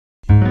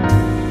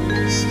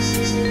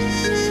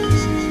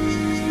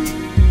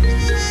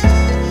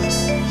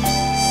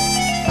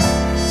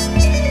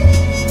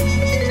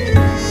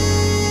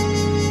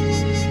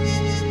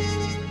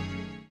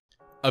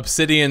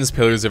Obsidian's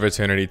Pillars of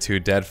Eternity 2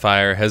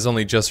 Deadfire has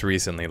only just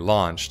recently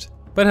launched,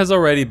 but has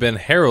already been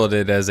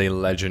heralded as a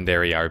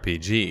legendary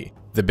RPG.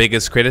 The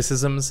biggest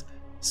criticisms,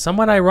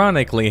 somewhat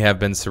ironically, have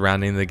been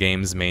surrounding the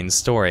game's main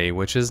story,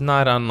 which is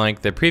not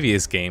unlike the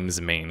previous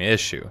game's main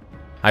issue.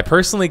 I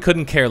personally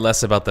couldn't care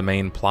less about the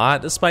main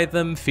plot, despite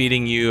them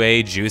feeding you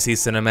a juicy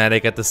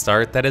cinematic at the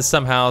start that is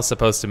somehow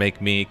supposed to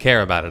make me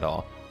care about it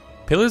all.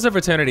 Pillars of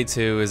Eternity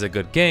 2 is a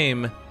good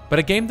game, but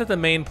a game that the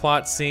main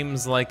plot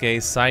seems like a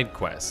side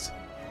quest.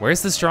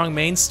 Where's the strong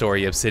main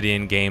story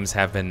Obsidian games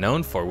have been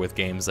known for with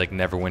games like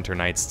Neverwinter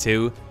Nights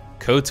 2,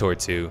 KOTOR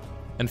 2,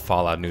 and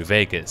Fallout New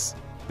Vegas?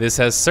 This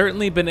has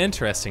certainly been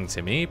interesting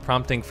to me,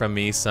 prompting from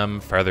me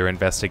some further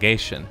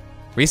investigation.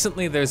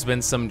 Recently there's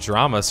been some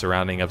drama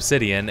surrounding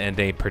Obsidian and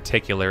a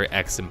particular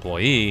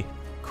ex-employee,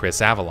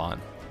 Chris Avellone.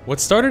 What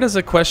started as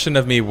a question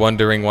of me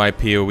wondering why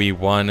PoE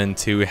 1 and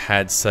 2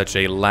 had such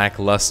a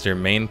lackluster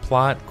main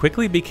plot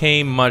quickly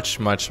became much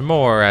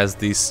more as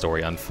the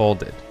story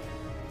unfolded.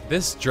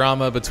 This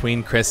drama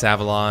between Chris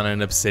Avellone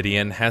and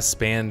Obsidian has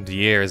spanned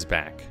years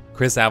back.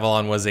 Chris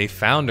Avellone was a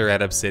founder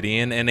at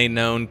Obsidian and a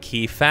known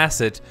key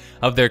facet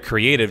of their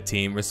creative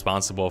team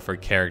responsible for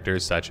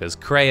characters such as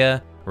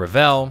Kreia,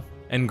 Ravel,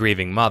 and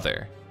Grieving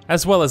Mother,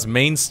 as well as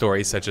main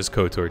stories such as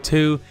KOTOR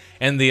 2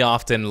 and the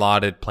often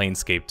lauded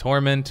Planescape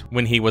Torment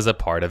when he was a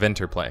part of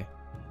Interplay.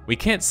 We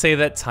can't say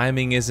that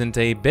timing isn't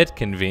a bit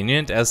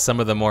convenient, as some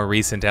of the more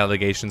recent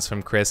allegations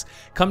from Chris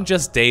come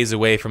just days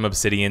away from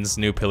Obsidian's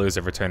new Pillars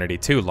of Eternity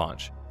 2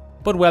 launch.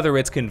 But whether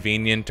it's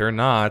convenient or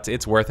not,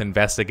 it's worth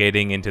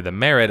investigating into the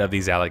merit of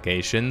these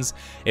allegations,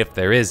 if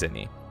there is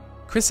any.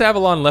 Chris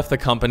Avellone left the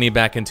company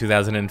back in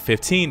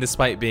 2015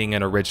 despite being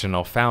an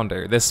original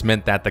founder. This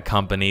meant that the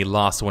company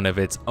lost one of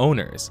its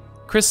owners.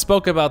 Chris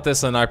spoke about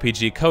this on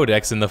RPG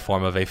Codex in the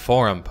form of a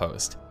forum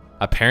post.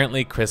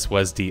 Apparently, Chris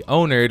was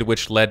de-ownered,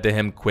 which led to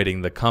him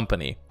quitting the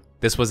company.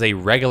 This was a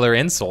regular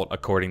insult,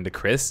 according to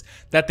Chris,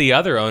 that the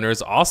other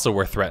owners also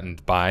were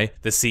threatened by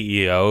the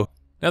CEO.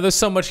 Now, there's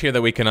so much here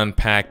that we can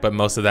unpack, but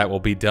most of that will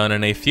be done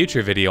in a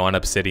future video on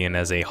Obsidian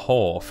as a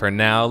whole. For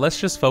now,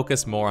 let's just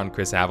focus more on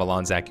Chris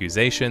Avellone's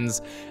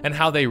accusations and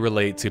how they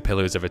relate to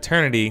Pillars of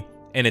Eternity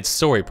and its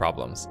story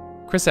problems.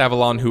 Chris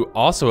Avellone, who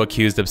also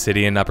accused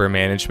Obsidian upper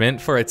management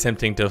for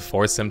attempting to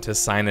force him to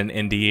sign an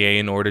NDA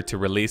in order to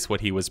release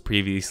what he was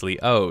previously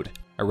owed.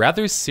 A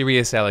rather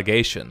serious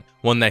allegation,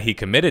 one that he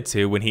committed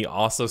to when he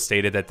also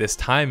stated that this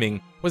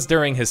timing was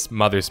during his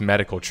mother's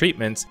medical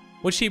treatment,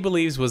 which he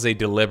believes was a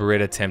deliberate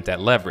attempt at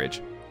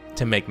leverage.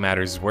 To make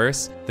matters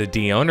worse, the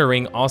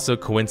de-ownering also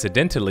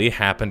coincidentally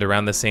happened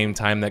around the same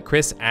time that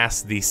Chris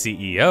asked the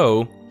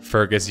CEO,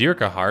 Fergus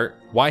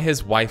Urquhart, why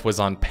his wife was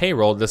on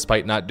payroll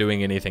despite not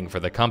doing anything for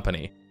the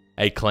company.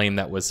 A claim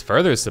that was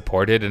further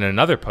supported in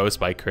another post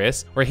by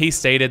Chris, where he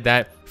stated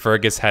that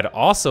Fergus had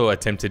also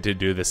attempted to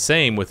do the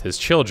same with his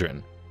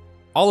children.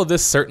 All of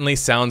this certainly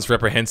sounds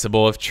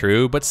reprehensible if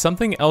true, but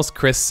something else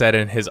Chris said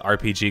in his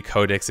RPG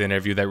Codex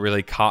interview that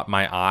really caught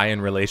my eye in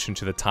relation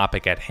to the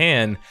topic at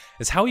hand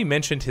is how he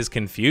mentioned his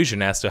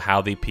confusion as to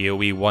how the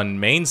PoE 1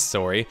 main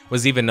story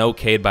was even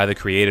okayed by the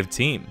creative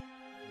team.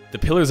 The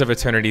Pillars of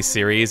Eternity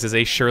series is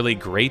a surely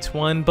great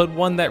one, but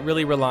one that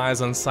really relies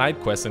on side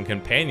quests and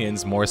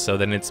companions more so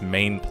than its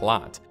main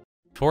plot.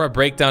 For a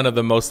breakdown of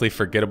the mostly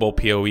forgettable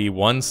PoE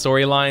 1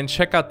 storyline,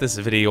 check out this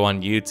video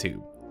on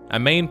YouTube. A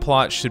main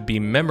plot should be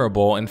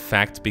memorable, in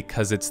fact,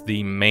 because it's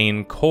the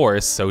main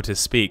course, so to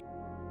speak.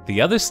 The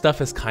other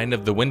stuff is kind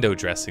of the window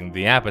dressing,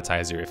 the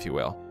appetizer, if you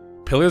will.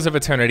 Pillars of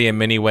Eternity in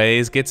many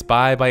ways gets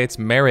by its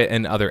merit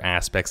in other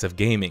aspects of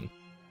gaming.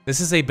 This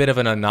is a bit of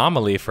an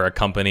anomaly for a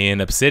company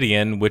in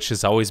Obsidian, which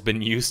has always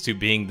been used to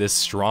being this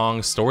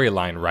strong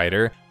storyline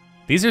writer.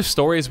 These are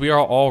stories we are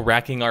all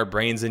racking our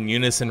brains in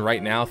unison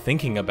right now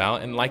thinking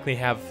about and likely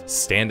have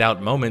standout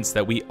moments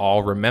that we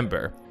all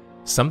remember.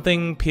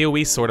 Something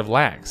PoE sort of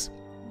lacks.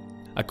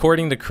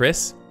 According to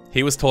Chris,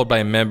 he was told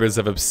by members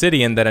of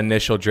Obsidian that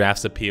initial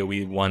drafts of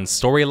PoE 1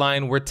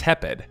 storyline were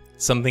tepid,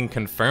 something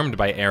confirmed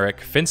by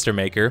Eric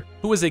Finstermaker,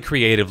 who was a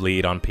creative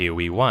lead on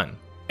PoE 1.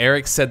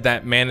 Eric said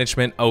that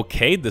management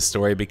okayed the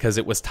story because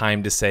it was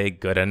time to say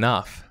good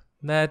enough.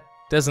 That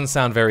doesn't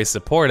sound very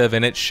supportive,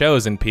 and it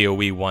shows in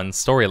PoE 1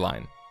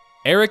 storyline.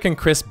 Eric and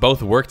Chris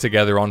both worked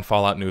together on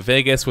Fallout New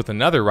Vegas with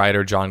another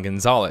writer, John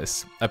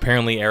Gonzalez.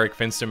 Apparently, Eric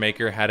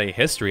Finstermaker had a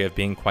history of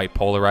being quite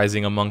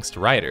polarizing amongst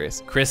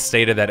writers. Chris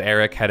stated that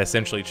Eric had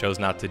essentially chose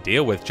not to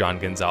deal with John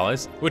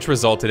Gonzalez, which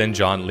resulted in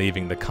John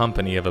leaving the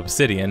company of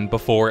Obsidian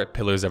before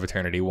Pillars of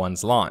Eternity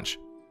 1's launch.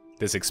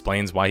 This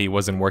explains why he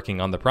wasn't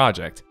working on the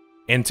project.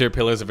 Enter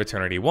Pillars of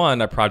Eternity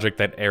 1, a project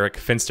that Eric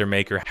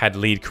Finstermaker had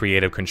lead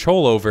creative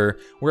control over,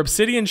 where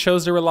Obsidian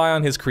chose to rely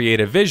on his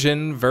creative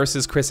vision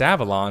versus Chris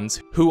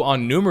Avellone's, who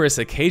on numerous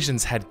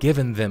occasions had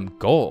given them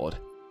gold.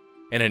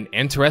 In an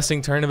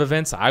interesting turn of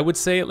events, I would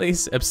say at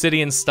least,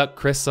 Obsidian stuck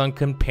Chris on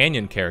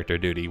companion character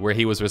duty, where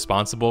he was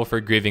responsible for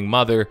Grieving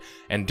Mother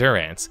and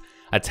Durance,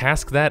 a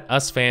task that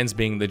us fans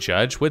being the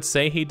judge would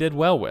say he did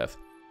well with.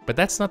 But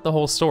that's not the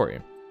whole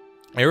story.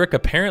 Eric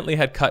apparently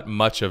had cut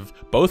much of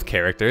both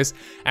characters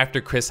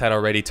after Chris had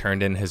already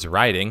turned in his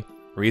writing.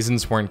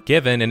 Reasons weren't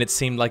given, and it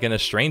seemed like in a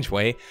strange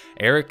way,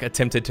 Eric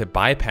attempted to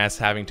bypass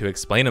having to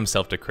explain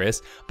himself to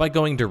Chris by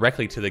going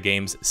directly to the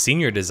game's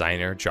senior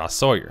designer, Josh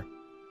Sawyer.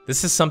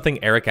 This is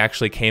something Eric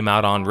actually came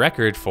out on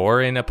record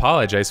for and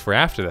apologized for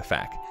after the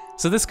fact,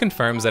 so this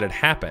confirms that it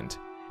happened.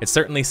 It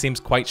certainly seems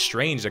quite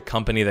strange a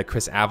company that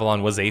Chris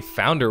Avellone was a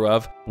founder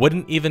of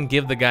wouldn't even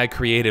give the guy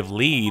creative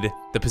lead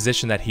the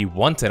position that he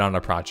wanted on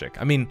a project.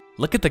 I mean,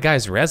 look at the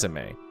guy's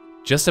resume.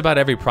 Just about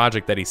every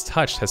project that he's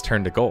touched has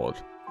turned to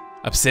gold.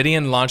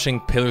 Obsidian launching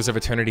Pillars of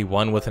Eternity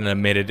 1 with an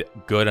admitted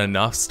good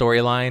enough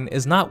storyline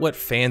is not what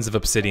fans of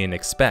Obsidian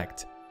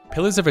expect.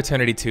 Pillars of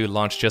Eternity 2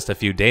 launched just a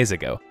few days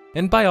ago,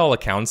 and by all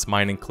accounts,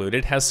 mine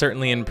included, has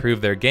certainly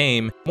improved their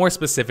game, more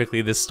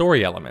specifically the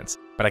story elements.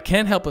 But I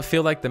can't help but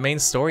feel like the main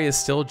story is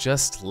still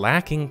just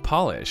lacking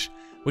polish,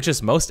 which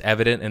is most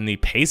evident in the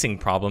pacing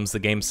problems the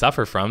game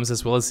suffers from,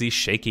 as well as the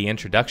shaky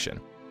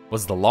introduction.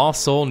 Was the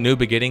Lost Soul New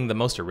Beginning the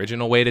most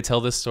original way to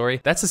tell this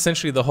story? That's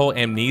essentially the whole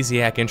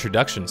Amnesiac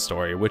introduction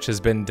story, which has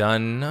been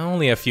done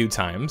only a few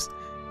times.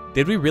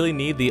 Did we really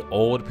need the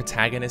old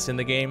protagonist in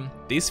the game?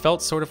 These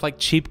felt sort of like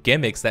cheap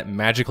gimmicks that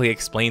magically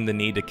explained the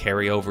need to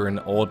carry over an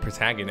old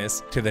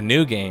protagonist to the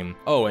new game.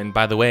 Oh, and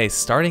by the way,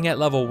 starting at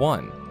level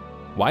 1.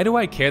 Why do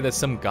I care that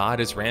some god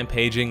is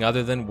rampaging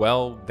other than,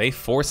 well, they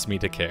forced me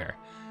to care?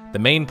 The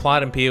main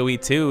plot in PoE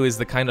 2 is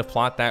the kind of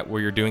plot that where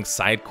you're doing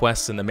side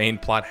quests and the main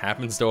plot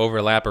happens to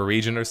overlap a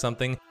region or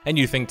something, and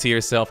you think to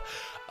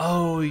yourself,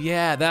 oh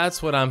yeah,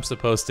 that's what I'm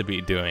supposed to be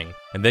doing.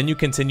 And then you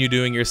continue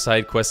doing your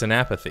side quests in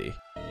apathy.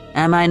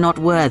 Am I not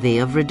worthy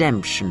of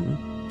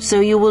redemption? So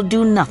you will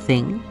do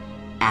nothing?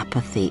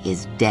 Apathy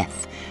is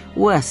death,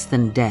 worse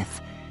than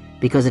death,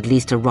 because at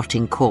least a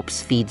rotting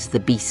corpse feeds the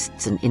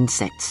beasts and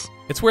insects.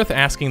 It's worth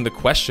asking the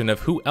question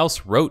of who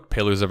else wrote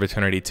Pillars of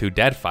Eternity 2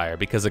 Deadfire,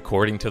 because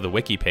according to the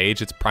wiki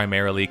page, it's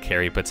primarily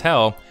Carrie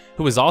Patel,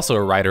 who is also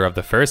a writer of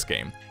the first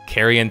game.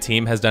 Carrie and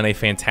team has done a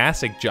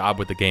fantastic job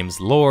with the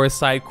game's lore,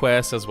 side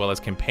quests, as well as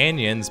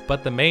companions,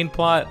 but the main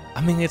plot,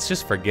 I mean, it's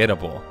just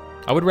forgettable.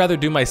 I would rather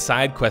do my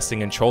side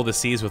questing and troll the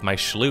seas with my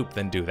schloop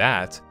than do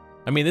that.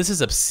 I mean, this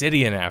is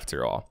Obsidian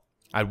after all.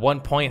 At one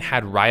point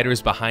had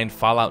writers behind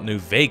Fallout New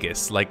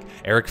Vegas like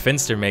Eric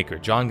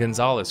Finstermaker, John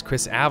Gonzalez,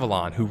 Chris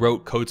Avellone, who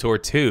wrote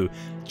KOTOR 2,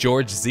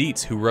 George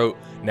Zeitz, who wrote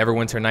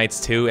Neverwinter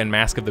Nights 2 and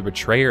Mask of the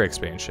Betrayer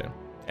expansion,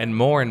 and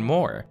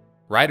more.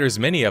 Writers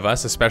many of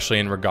us, especially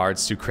in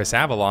regards to Chris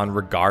Avellone,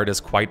 regard as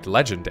quite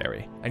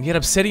legendary. And yet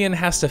Obsidian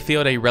has to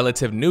field a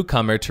relative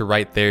newcomer to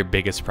write their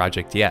biggest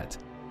project yet.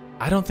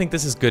 I don't think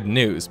this is good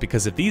news,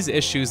 because if these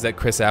issues that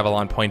Chris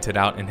Avellone pointed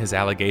out in his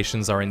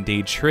allegations are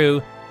indeed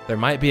true, there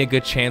might be a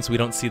good chance we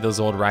don't see those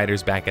old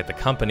writers back at the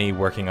company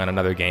working on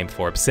another game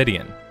for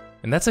Obsidian.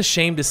 And that's a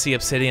shame to see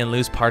Obsidian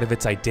lose part of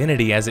its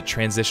identity as it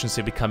transitions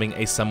to becoming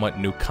a somewhat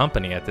new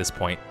company at this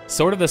point.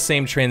 Sort of the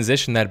same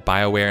transition that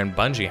BioWare and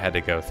Bungie had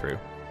to go through.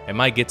 It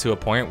might get to a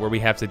point where we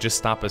have to just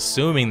stop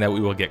assuming that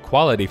we will get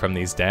quality from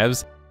these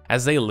devs,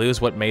 as they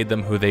lose what made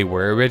them who they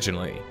were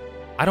originally.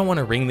 I don't want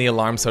to ring the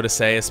alarm, so to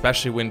say,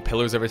 especially when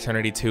Pillars of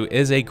Eternity 2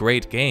 is a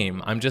great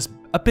game. I'm just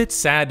a bit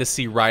sad to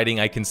see writing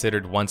I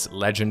considered once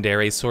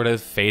legendary sort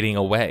of fading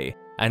away,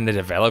 and the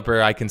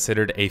developer I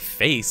considered a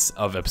face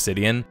of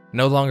Obsidian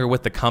no longer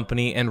with the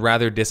company and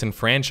rather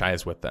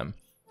disenfranchised with them.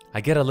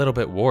 I get a little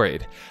bit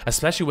worried,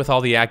 especially with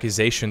all the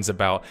accusations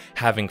about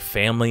having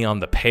family on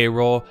the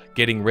payroll,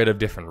 getting rid of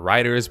different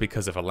writers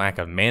because of a lack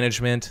of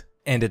management,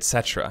 and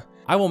etc.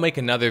 I will make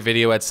another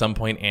video at some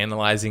point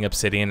analyzing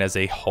Obsidian as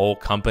a whole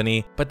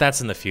company, but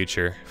that's in the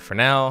future. For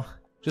now,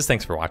 just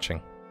thanks for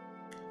watching.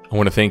 I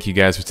want to thank you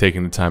guys for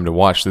taking the time to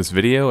watch this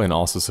video and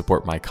also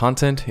support my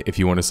content. If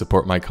you want to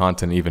support my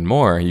content even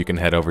more, you can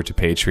head over to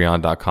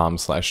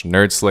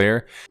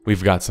patreon.com/nerdslayer.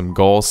 We've got some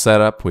goals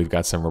set up, we've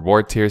got some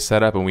reward tiers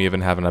set up, and we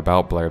even have an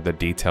about blurb that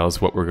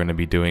details what we're going to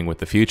be doing with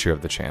the future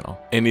of the channel.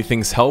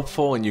 Anything's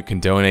helpful, and you can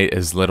donate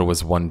as little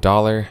as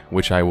 $1,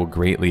 which I will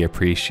greatly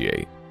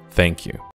appreciate. Thank you.